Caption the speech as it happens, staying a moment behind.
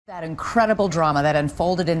That incredible drama that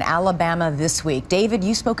unfolded in Alabama this week. David,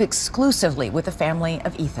 you spoke exclusively with the family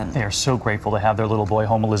of Ethan. They are so grateful to have their little boy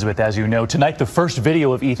home, Elizabeth, as you know. Tonight, the first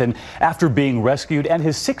video of Ethan after being rescued and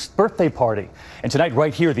his 6th birthday party. And tonight,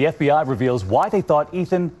 right here, the FBI reveals why they thought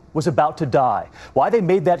Ethan was about to die, why they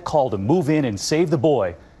made that call to move in and save the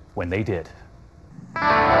boy when they did.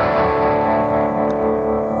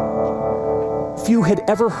 Few had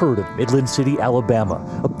ever heard of Midland City, Alabama,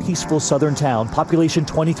 a peaceful southern town, population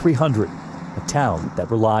 2,300, a town that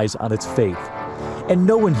relies on its faith. And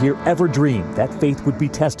no one here ever dreamed that faith would be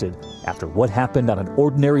tested after what happened on an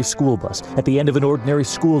ordinary school bus at the end of an ordinary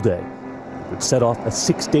school day. It would set off a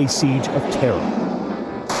 6-day siege of terror.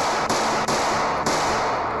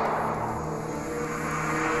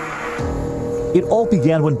 It all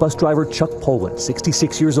began when bus driver Chuck Poland,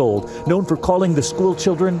 66 years old, known for calling the school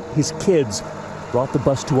children his kids, brought the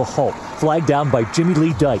bus to a halt, flagged down by Jimmy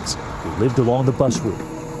Lee Dykes, who lived along the bus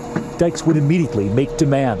route. Dykes would immediately make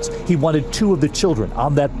demands. He wanted 2 of the children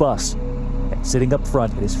on that bus. And sitting up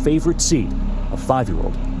front in his favorite seat, a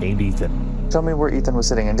 5-year-old named Ethan. Tell me where Ethan was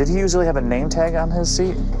sitting, and did he usually have a name tag on his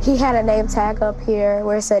seat? He had a name tag up here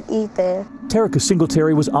where it said Ethan. Terica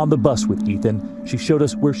Singletary was on the bus with Ethan. She showed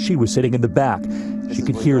us where she was sitting in the back. She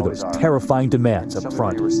could hear those terrifying demands up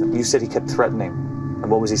front. You said he kept threatening. And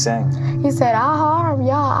what was he saying? He said, I'll harm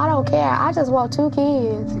y'all. I don't care. I just want 2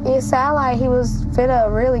 kids. It sounded like he was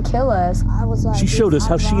finna really kill us. I was like, she showed us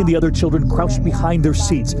how she and the other children crouched behind their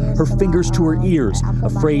seats, her fingers to her ears,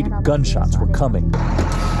 afraid gunshots were coming.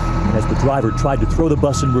 And as the driver tried to throw the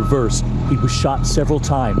bus in reverse, he was shot several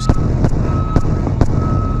times.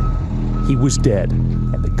 He was dead,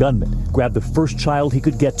 and the gunman grabbed the first child he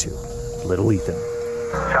could get to, little Ethan.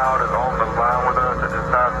 The child is on the line with us. It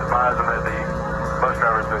just not surprising that the bus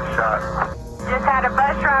driver's been shot. Just had a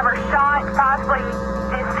bus driver shot, possibly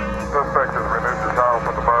deceased. Suspect has removed the child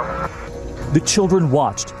from the bus. The children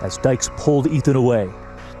watched as Dykes pulled Ethan away,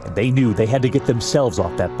 and they knew they had to get themselves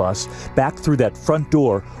off that bus, back through that front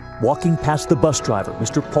door, walking past the bus driver,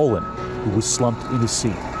 Mr. Poland, who was slumped in his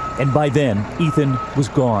seat. And by then, Ethan was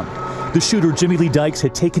gone. The shooter, Jimmy Lee Dykes,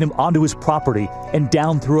 had taken him onto his property and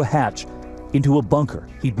down through a hatch into a bunker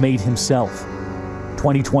he'd made himself.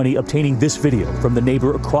 2020 obtaining this video from the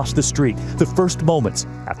neighbor across the street, the first moments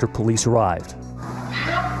after police arrived.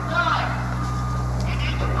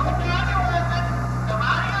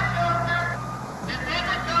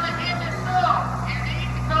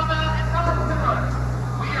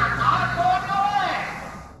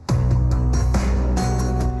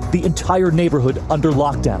 The entire neighborhood under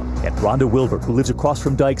lockdown, and Rhonda Wilbur, who lives across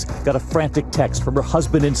from Dykes, got a frantic text from her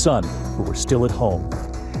husband and son, who were still at home.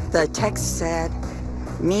 The text said,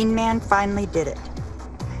 "Mean man finally did it.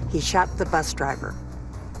 He shot the bus driver."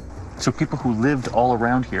 So people who lived all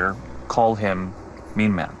around here call him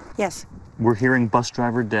Mean Man. Yes. We're hearing bus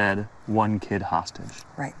driver dead, 1 kid hostage.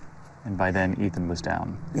 Right. And by then, Ethan was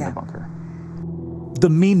down in the bunker. The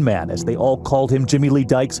Mean Man, as they all called him, Jimmy Lee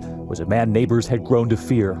Dykes, was a man neighbors had grown to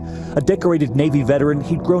fear. A decorated Navy veteran,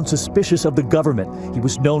 he'd grown suspicious of the government. He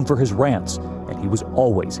was known for his rants, and he was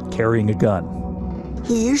always carrying a gun.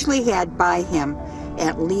 He usually had by him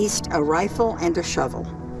at least a rifle and a shovel.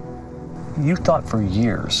 You thought for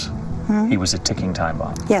years he was a ticking time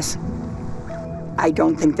bomb. Yes. I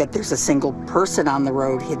don't think that there's a single person on the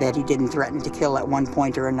road that he didn't threaten to kill at one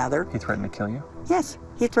point or another. He threatened to kill you? Yes.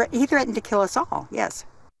 He threatened to kill us all, yes.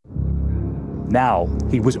 Now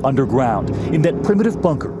he was underground, in that primitive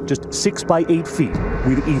bunker, just 6 by 8 feet,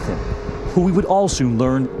 with Ethan, who we would all soon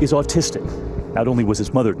learn is autistic. Not only was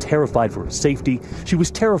his mother terrified for his safety, she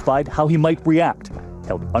was terrified how he might react,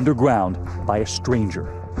 held underground by a stranger.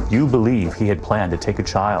 You believe he had planned to take a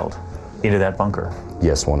child into that bunker?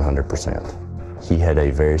 Yes, 100%. He had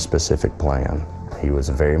a very specific plan. He was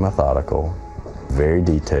very methodical, very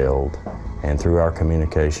detailed, and through our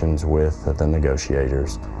communications with the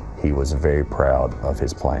negotiators, he was very proud of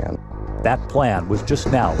his plan. That plan was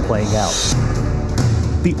just now playing out.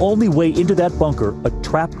 The only way into that bunker, a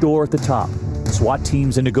trap door at the top. SWAT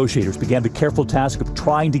teams and negotiators began the careful task of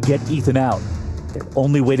trying to get Ethan out. Their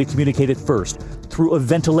only way to communicate at first, through a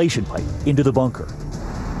ventilation pipe into the bunker.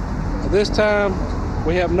 At this time,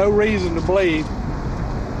 we have no reason to believe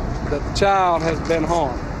that the child has been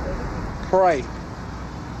harmed. Pray.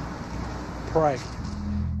 Pray.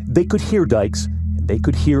 They could hear Dykes, and they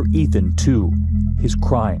could hear Ethan too, his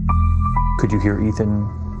crying. Could you hear Ethan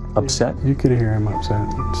upset? You could hear him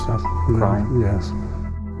upset and stuff. Crying? Yes.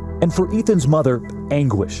 And for Ethan's mother,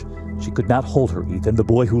 anguish. She could not hold her Ethan, the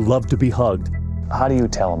boy who loved to be hugged. How do you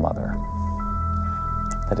tell a mother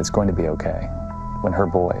that it's going to be okay when her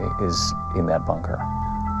boy is in that bunker?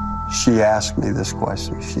 she asked me this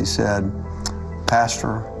question. She said,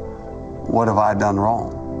 "Pastor, what have I done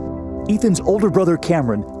wrong?" Ethan's older brother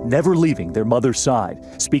Cameron never leaving their mother's side,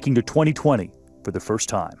 speaking to 2020 for the first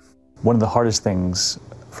time. One of the hardest things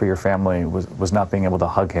for your family was not being able to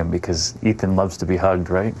hug him, because Ethan loves to be hugged,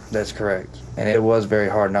 right? That's correct. And it was very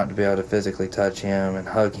hard not to be able to physically touch him and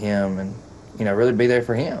hug him and, really be there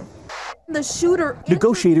for him. The shooter.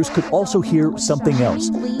 Negotiators could also hear something else,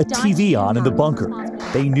 a TV on in the bunker.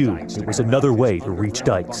 They knew there was another way to reach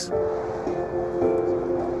Dykes.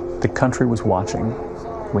 The country was watching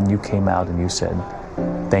when you came out and you said,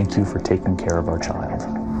 "Thank you for taking care of our child."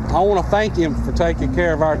 I want to thank him for taking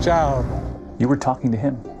care of our child. You were talking to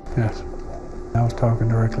him. Yes. I was talking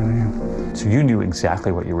directly to him. So you knew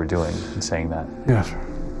exactly what you were doing in saying that? Yes, sir.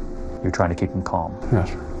 You're trying to keep him calm? Yes,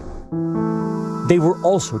 sir. They were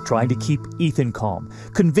also trying to keep Ethan calm,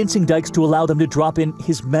 convincing Dykes to allow them to drop in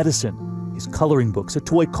his medicine, his coloring books, a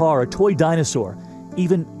toy car, a toy dinosaur,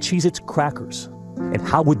 even Cheez-Its crackers. And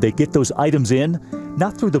how would they get those items in?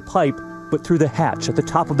 Not through the pipe, but through the hatch at the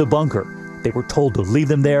top of the bunker. They were told to leave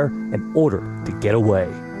them there in order to get away.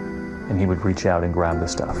 And he would reach out and grab the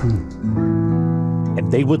stuff.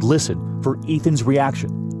 And they would listen for Ethan's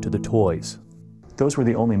reaction to the toys. Those were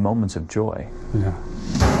the only moments of joy. Yeah.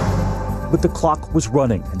 But the clock was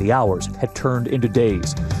running and the hours had turned into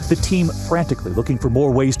days. The team frantically looking for more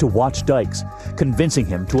ways to watch Dykes, convincing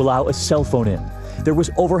him to allow a cell phone in. There was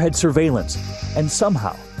overhead surveillance, and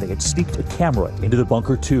somehow they had sneaked a camera into the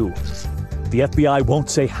bunker too. The FBI won't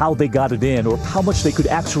say how they got it in or how much they could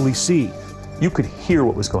actually see. You could hear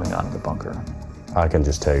what was going on in the bunker. I can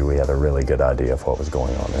just tell you we had a really good idea of what was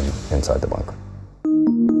going on inside the bunker.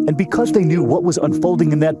 And because they knew what was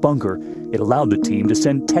unfolding in that bunker, it allowed the team to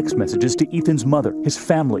send text messages to Ethan's mother, his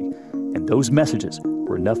family, and those messages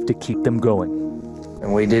were enough to keep them going.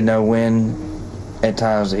 And we did know when, at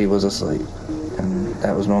times, he was asleep. And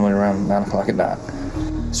that was normally around 9 o'clock at night.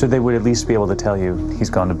 So they would at least be able to tell you he's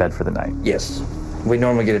gone to bed for the night? Yes. We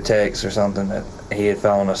normally get a text or something that he had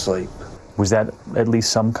fallen asleep. Was that at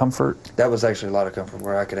least some comfort? That was actually a lot of comfort,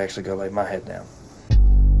 where I could actually go lay my head down.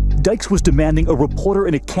 Dykes was demanding a reporter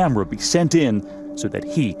and a camera be sent in so that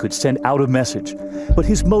he could send out a message. But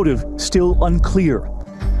his motive still unclear.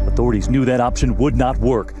 Authorities knew that option would not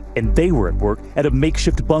work, and they were at work at a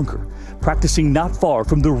makeshift bunker, practicing not far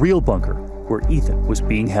from the real bunker where Ethan was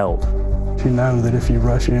being held. You know that if you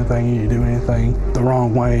rush anything, you do anything the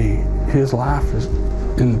wrong way, his life is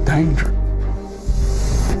in danger.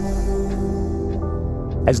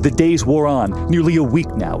 As the days wore on, nearly a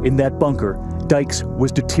week now in that bunker, Dykes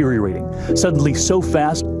was deteriorating, suddenly so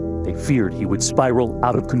fast they feared he would spiral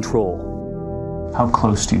out of control. How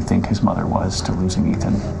close do you think his mother was to losing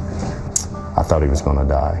Ethan? I thought he was going to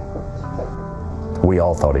die. We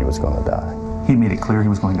all thought he was going to die. He made it clear he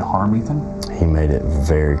was going to harm Ethan? He made it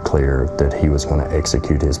very clear that he was going to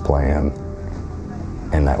execute his plan,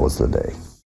 and that was the day.